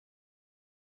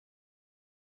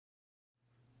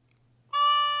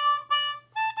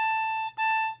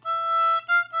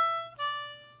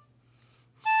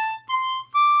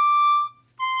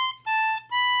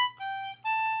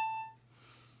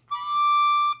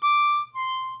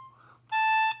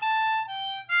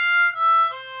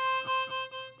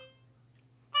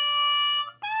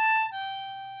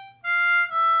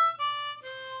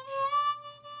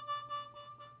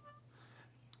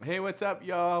Hey, what's up,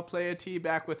 y'all? Playa T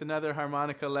back with another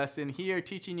harmonica lesson here,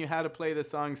 teaching you how to play the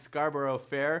song Scarborough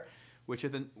Fair,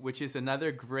 which is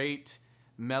another great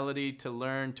melody to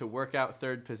learn to work out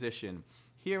third position.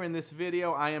 Here in this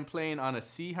video, I am playing on a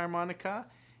C harmonica.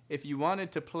 If you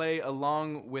wanted to play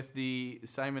along with the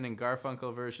Simon and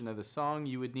Garfunkel version of the song,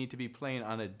 you would need to be playing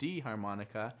on a D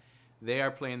harmonica. They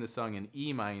are playing the song in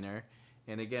E minor.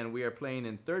 And again, we are playing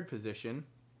in third position,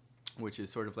 which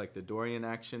is sort of like the Dorian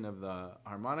action of the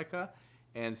harmonica.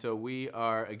 And so we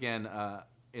are, again,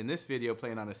 in this video,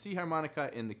 playing on a C harmonica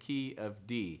in the key of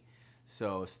D.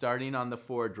 So starting on the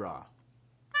 4 draw.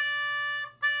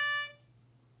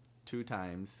 2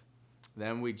 times.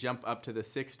 Then we jump up to the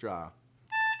 6 draw.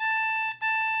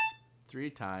 3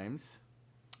 times.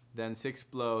 Then 6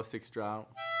 blow, 6 draw.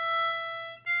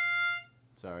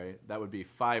 Sorry, that would be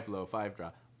 5 blow, 5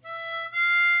 draw.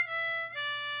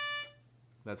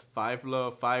 That's 5 blow,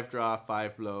 5 draw,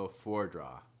 5 blow, 4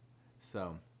 draw.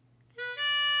 So.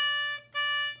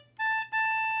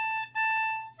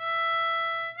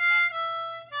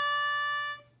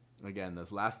 Again,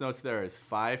 those last notes there is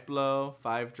 5 blow,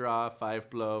 5 draw, 5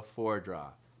 blow, 4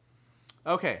 draw.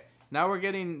 Okay, now we're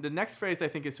getting, the next phrase I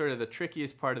think is sort of the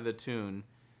trickiest part of the tune.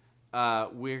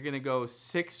 We're going to go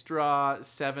 6 draw,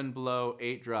 7 blow,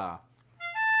 8 draw.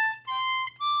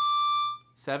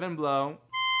 7 blow.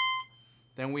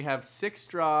 Then we have 6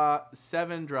 draw,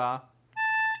 7 draw,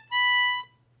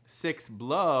 6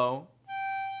 blow,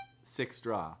 6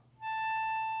 draw.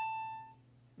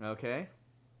 Okay?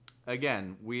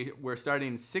 Again, we're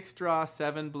starting 6 draw,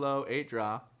 7 blow, 8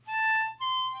 draw.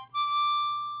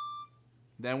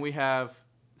 Then we have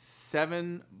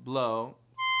 7 blow.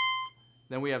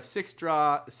 Then we have 6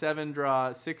 draw, 7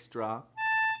 draw, 6 draw.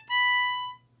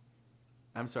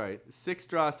 I'm sorry, 6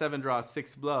 draw, 7 draw,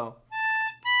 6 blow.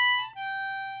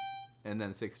 And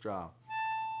then 6 draw.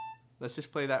 Let's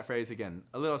just play that phrase again.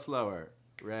 A little slower.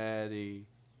 Ready,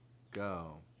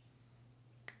 go.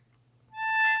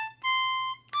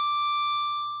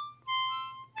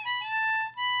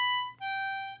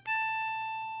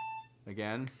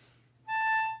 Again.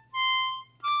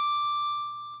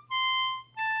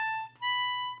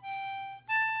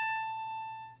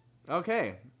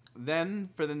 Okay, then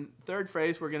for the third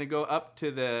phrase, we're going to go up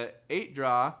to the 8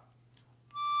 draw.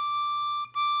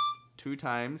 2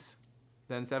 times,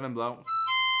 then 7 blow,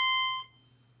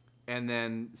 and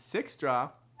then 6 draw,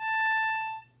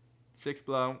 6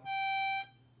 blow,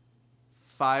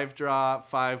 5 draw,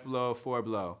 5 blow, 4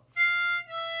 blow.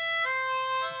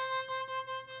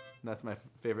 That's my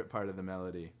favorite part of the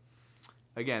melody.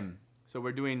 Again, so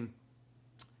we're doing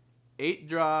 8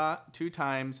 draw, 2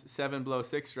 times, 7 blow,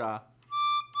 6 draw,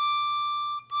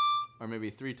 or maybe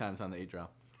 3 times on the 8 draw.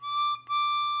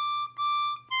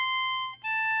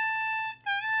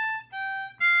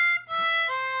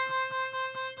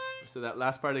 So that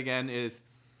last part again is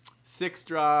 6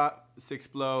 draw, 6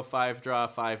 blow, 5 draw,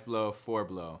 5 blow, 4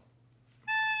 blow.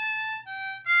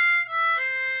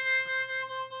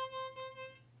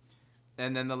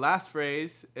 And then the last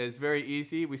phrase is very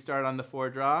easy. We start on the 4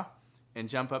 draw and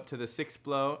jump up to the 6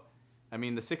 blow,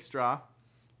 the 6 draw,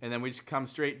 and then we just come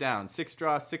straight down. 6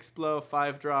 draw, 6 blow,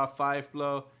 5 draw, 5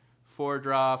 blow, 4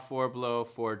 draw, 4 blow,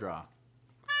 4 draw.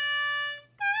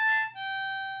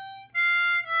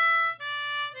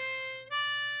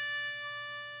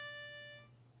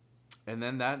 And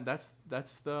then that's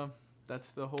the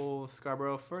whole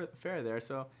Scarborough Fair there.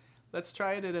 So let's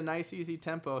try it at a nice easy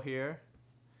tempo here.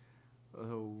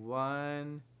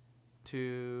 1,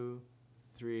 2,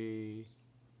 3,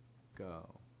 go.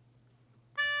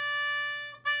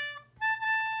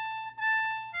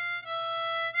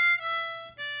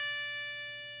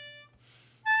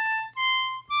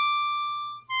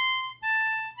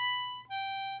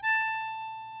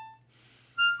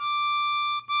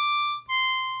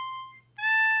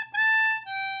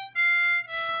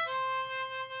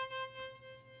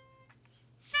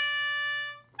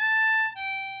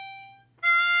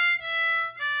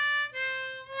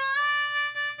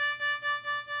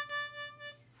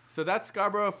 So that's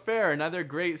Scarborough Fair, another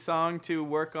great song to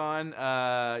work on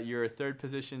your third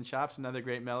position chops, another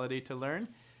great melody to learn.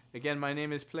 Again, my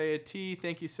name is Playa T.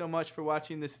 Thank you so much for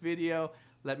watching this video.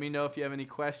 Let me know if you have any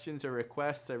questions or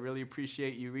requests. I really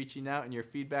appreciate you reaching out and your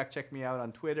feedback. Check me out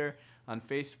on Twitter, on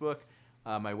Facebook,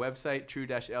 my website,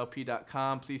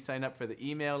 true-lp.com. Please sign up for the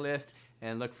email list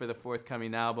and look for the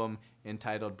forthcoming album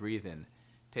entitled Breathe In.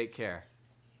 Take care.